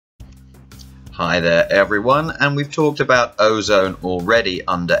Hi there everyone, and we've talked about ozone already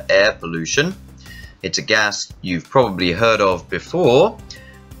under air pollution. It's a gas you've probably heard of before.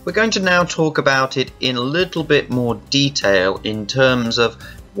 We're going to now talk about it in a little bit more detail in terms of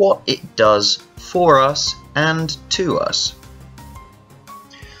what it does for us and to us.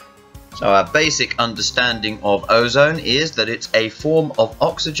 So our basic understanding of ozone is that it's a form of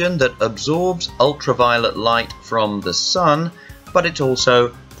oxygen that absorbs ultraviolet light from the sun, but it's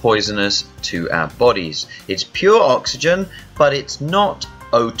also poisonous to our bodies. It's pure oxygen, but it's not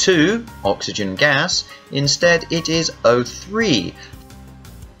O2, oxygen gas. Instead, it is O3.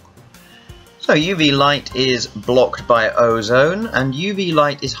 So UV light is blocked by ozone, and UV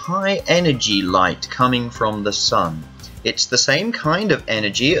light is high energy light coming from the sun. It's the same kind of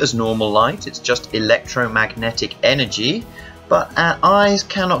energy as normal light, it's just electromagnetic energy, but our eyes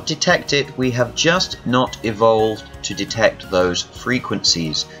cannot detect it. We have just not evolved to detect those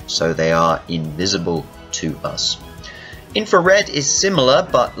frequencies, so they are invisible to us. Infrared is similar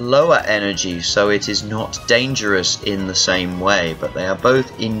but lower energy, so it is not dangerous in the same way, but they are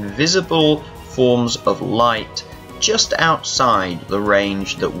both invisible forms of light just outside the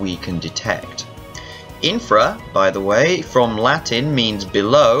range that we can detect. Infra, by the way, from Latin means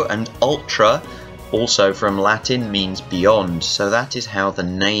below, and ultra, also from Latin, means beyond, so that is how the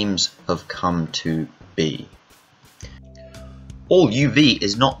names have come to be. All UV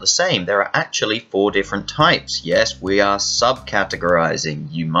is not the same. There are actually 4 different types. Yes, we are subcategorizing.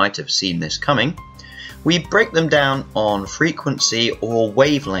 You might have seen this coming. We break them down on frequency or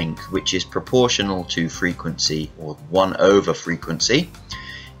wavelength, which is proportional to frequency, or 1/, frequency.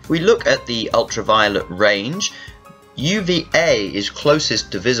 If we look at the ultraviolet range, UVA is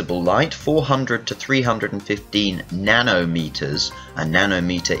closest to visible light, 400 to 315 nanometers. A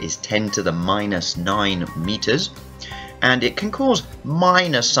nanometer is 10 to the minus 9 meters. And it can cause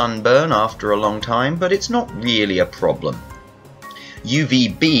minor sunburn after a long time, but it's not really a problem.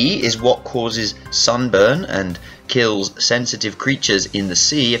 UVB is what causes sunburn and kills sensitive creatures in the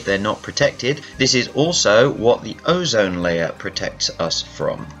sea if they're not protected. This is also what the ozone layer protects us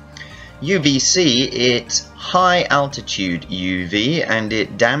from. UVC, it's high altitude UV and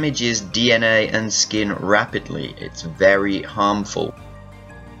it damages DNA and skin rapidly. It's very harmful.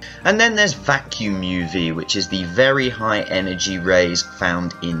 And then there's vacuum UV, which is the very high energy rays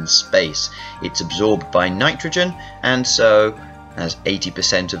found in space. It's absorbed by nitrogen, and so as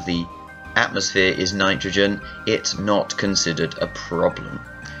 80% of the atmosphere is nitrogen, it's not considered a problem.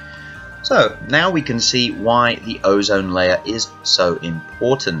 So now we can see why the ozone layer is so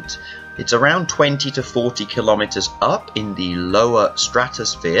important. It's around 20 to 40 kilometers up in the lower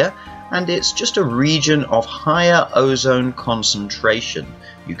stratosphere, and it's just a region of higher ozone concentration.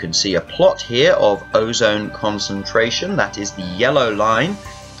 You can see a plot here of ozone concentration, that is the yellow line.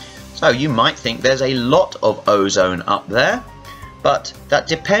 So you might think there's a lot of ozone up there, but that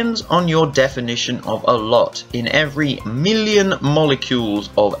depends on your definition of a lot. In every million molecules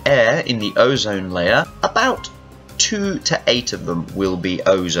of air in the ozone layer, about 2 to 8 of them will be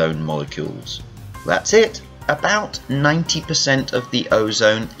ozone molecules. That's it. About 90% of the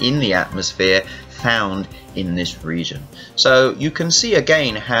ozone in the atmosphere found in this region. So you can see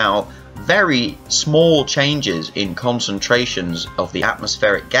again how very small changes in concentrations of the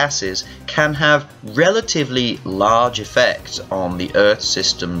atmospheric gases can have relatively large effects on the Earth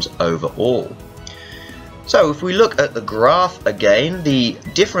systems overall. So if we look at the graph again, the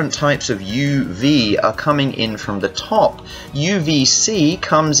different types of UV are coming in from the top. UVC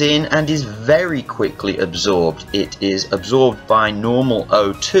comes in and is very quickly absorbed. It is absorbed by normal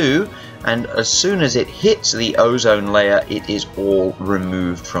O2, and as soon as it hits the ozone layer, it is all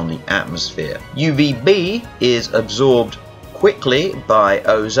removed from the atmosphere. UVB is absorbed quickly by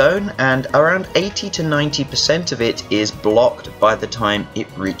ozone, and around 80 to 90% of it is blocked by the time it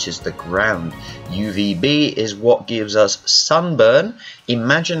reaches the ground. UVB is what gives us sunburn.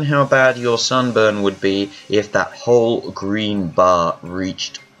 Imagine how bad your sunburn would be if that whole green bar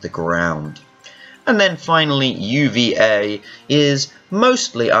reached the ground. And then finally, UVA is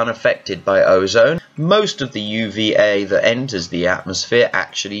mostly unaffected by ozone. Most of the UVA that enters the atmosphere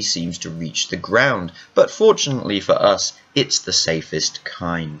actually seems to reach the ground, but fortunately for us, it's the safest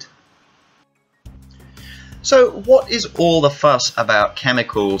kind. So what is all the fuss about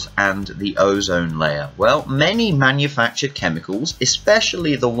chemicals and the ozone layer? Well, many manufactured chemicals,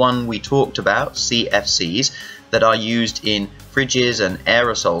 especially the one we talked about, CFCs, that are used in fridges and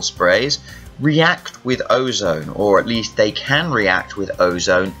aerosol sprays, react with ozone, or at least they can react with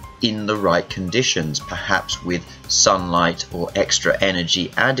ozone in the right conditions, perhaps with sunlight or extra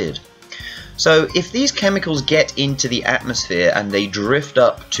energy added. So if these chemicals get into the atmosphere and they drift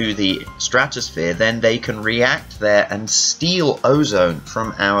up to the stratosphere, then they can react there and steal ozone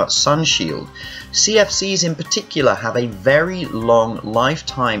from our sun shield. CFCs in particular have a very long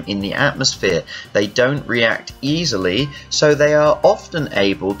lifetime in the atmosphere. They don't react easily, so they are often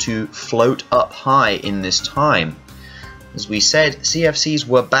able to float up high in this time. As we said, CFCs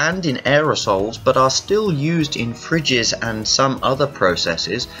were banned in aerosols but are still used in fridges and some other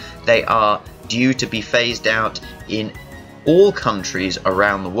processes. They are due to be phased out in all countries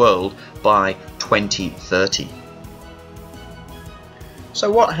around the world by 2030.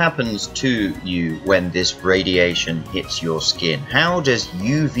 So what happens to you when this radiation hits your skin? How does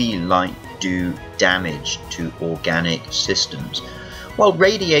UV light do damage to organic systems? Well,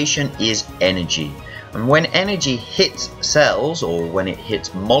 radiation is energy. And when energy hits cells, or when it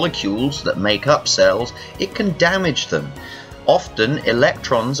hits molecules that make up cells, it can damage them. Often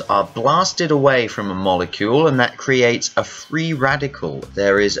electrons are blasted away from a molecule and that creates a free radical.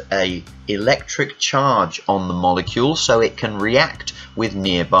 There is an electric charge on the molecule so it can react with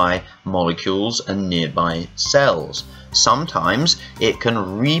nearby molecules and nearby cells. Sometimes it can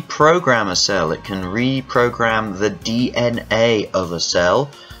reprogram a cell. It can reprogram the DNA of a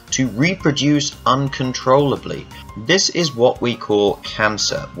cell to reproduce uncontrollably. This is what we call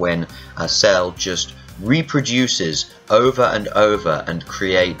cancer, when a cell just reproduces over and over and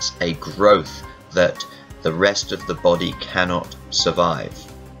creates a growth that the rest of the body cannot survive.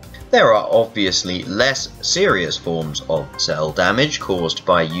 There are obviously less serious forms of cell damage caused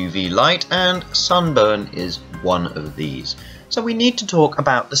by UV light, and sunburn is one of these. So we need to talk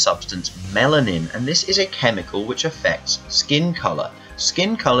about the substance melanin, and this is a chemical which affects skin color.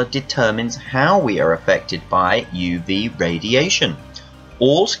 Skin color determines how we are affected by UV radiation.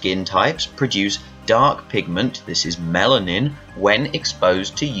 All skin types produce dark pigment, this is melanin, when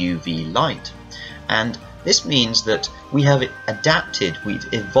exposed to UV light. And this means that we have adapted, we've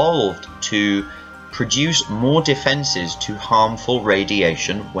evolved to produce more defenses to harmful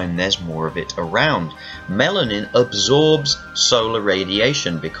radiation when there's more of it around. Melanin absorbs solar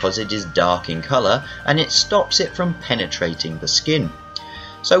radiation because it is dark in color, and it stops it from penetrating the skin.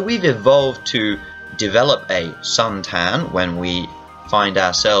 So we've evolved to develop a suntan when we find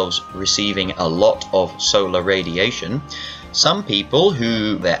ourselves receiving a lot of solar radiation. Some people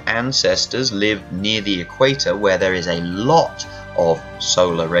who their ancestors lived near the equator where there is a lot of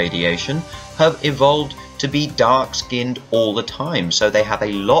solar radiation have evolved to be dark-skinned all the time, so they have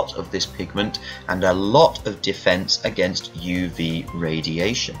a lot of this pigment and a lot of defense against UV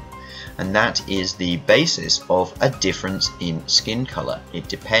radiation. And that is the basis of a difference in skin color. It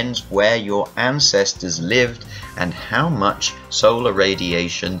depends where your ancestors lived and how much solar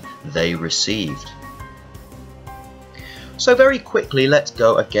radiation they received. So very quickly, let's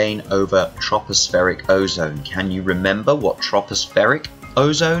go again over tropospheric ozone. Can you remember what tropospheric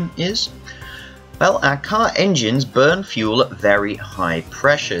ozone is? Well, our car engines burn fuel at very high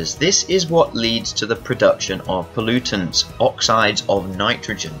pressures. This is what leads to the production of pollutants, oxides of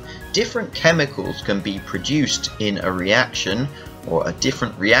nitrogen. Different chemicals can be produced in a reaction, or a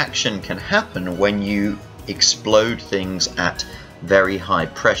different reaction can happen when you explode things at very high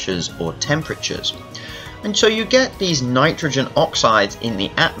pressures or temperatures. And so you get these nitrogen oxides in the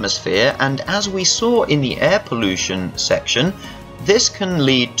atmosphere, and as we saw in the air pollution section, this can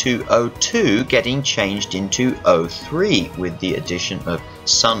lead to O2 getting changed into O3 with the addition of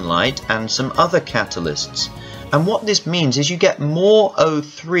sunlight and some other catalysts. And what this means is you get more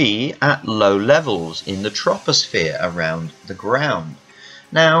O3 at low levels in the troposphere around the ground.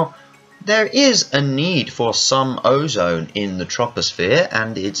 Now, there is a need for some ozone in the troposphere,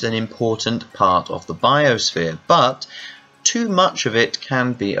 and it's an important part of the biosphere, but too much of it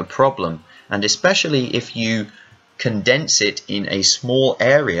can be a problem, and especially if you condense it in a small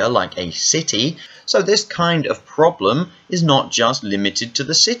area like a city. So this kind of problem is not just limited to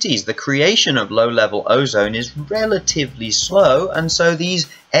the cities. The creation of low-level ozone is relatively slow, and so these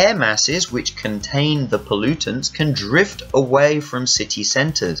air masses which contain the pollutants can drift away from city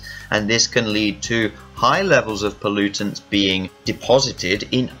centers, and this can lead to high levels of pollutants being deposited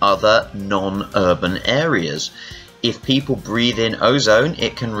in other non-urban areas. If people breathe in ozone,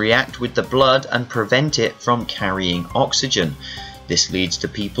 it can react with the blood and prevent it from carrying oxygen. This leads to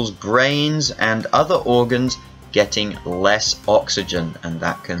people's brains and other organs getting less oxygen, and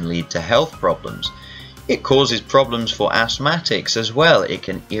that can lead to health problems. It causes problems for asthmatics as well. It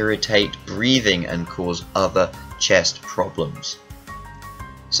can irritate breathing and cause other chest problems.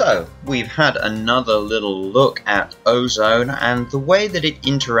 So we've had another little look at ozone and the way that it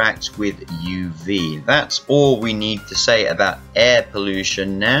interacts with UV. That's all we need to say about air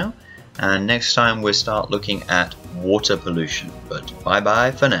pollution now. and next time we'll start looking at water pollution. But bye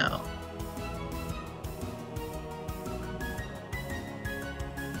bye for now.